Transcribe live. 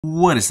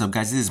What is up,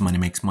 guys? This is Money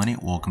Makes Money.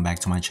 Welcome back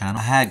to my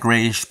channel. I had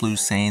Grayish Blue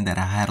saying that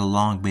I had a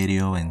long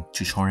video and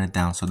to shorten it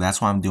down, so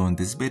that's why I'm doing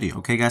this video.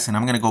 Okay guys, and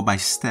I'm gonna go by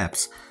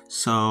steps.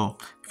 So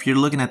if you're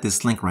looking at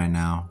this link right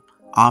now,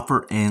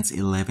 offer ends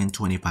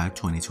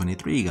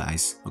 11/25/2023,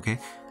 guys. Okay,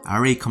 I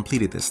already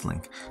completed this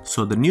link,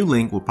 so the new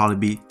link will probably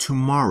be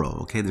tomorrow.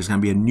 Okay, there's gonna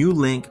be a new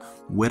link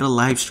with a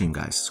live stream,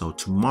 guys. So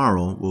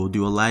tomorrow we'll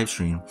do a live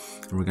stream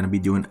and we're gonna be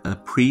doing a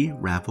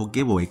pre-raffle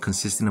giveaway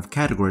consisting of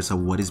categories of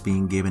what is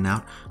being given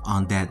out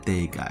on that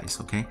day, guys.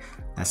 Okay,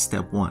 that's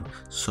step one.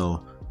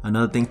 So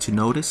another thing to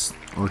notice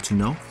or to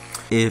know,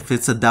 if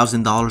it's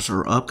 $1,000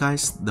 or up,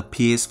 guys, the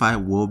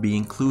PS5 will be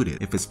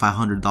included. If it's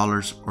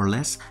 $500 or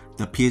less,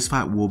 the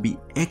PS5 will be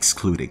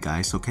excluded,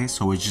 guys. Okay,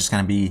 so it's just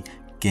gonna be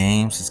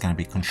games, it's gonna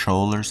be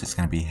controllers, it's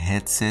gonna be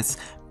headsets,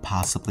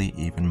 possibly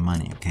even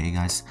money. Okay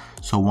guys,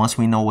 so once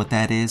we know what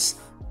that is,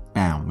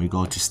 bam, we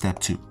go to step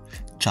two,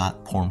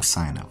 job form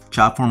sign up.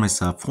 Job form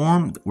is a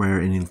form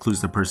where it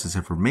includes the person's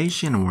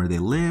information and where they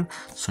live.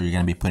 So you're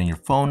gonna be putting your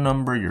phone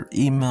number, your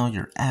email,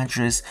 your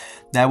address.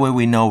 That way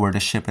we know where to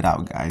ship it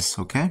out, guys.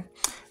 Okay,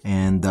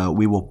 and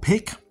we will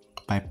pick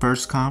by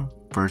first come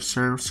first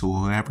serve. So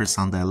whoever's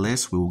on that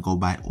list, we will go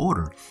by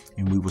order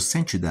and we will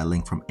send you that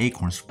link from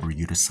Acorns for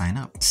you to sign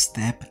up.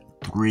 Step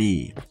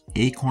 3,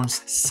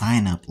 Acorns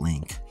sign up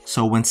link.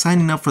 So when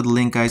signing up for the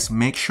link, guys,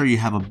 make sure you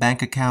have a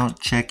bank account,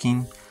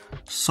 checking,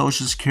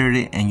 social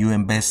security, and you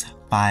invest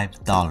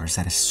 $5.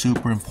 That is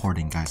super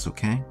important, guys.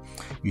 Okay,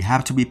 you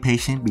have to be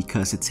patient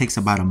because it takes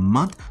about a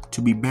month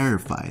to be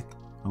verified.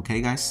 Okay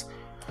guys,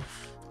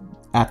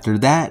 after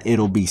that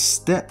it'll be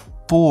step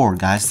 4,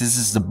 guys. This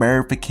is the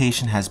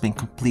verification has been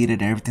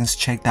completed, everything's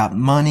checked out,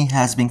 money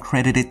has been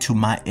credited to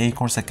my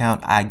Acorns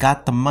account, I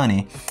got the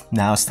money.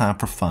 Now it's time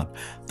for fun,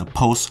 the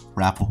post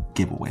raffle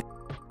giveaway.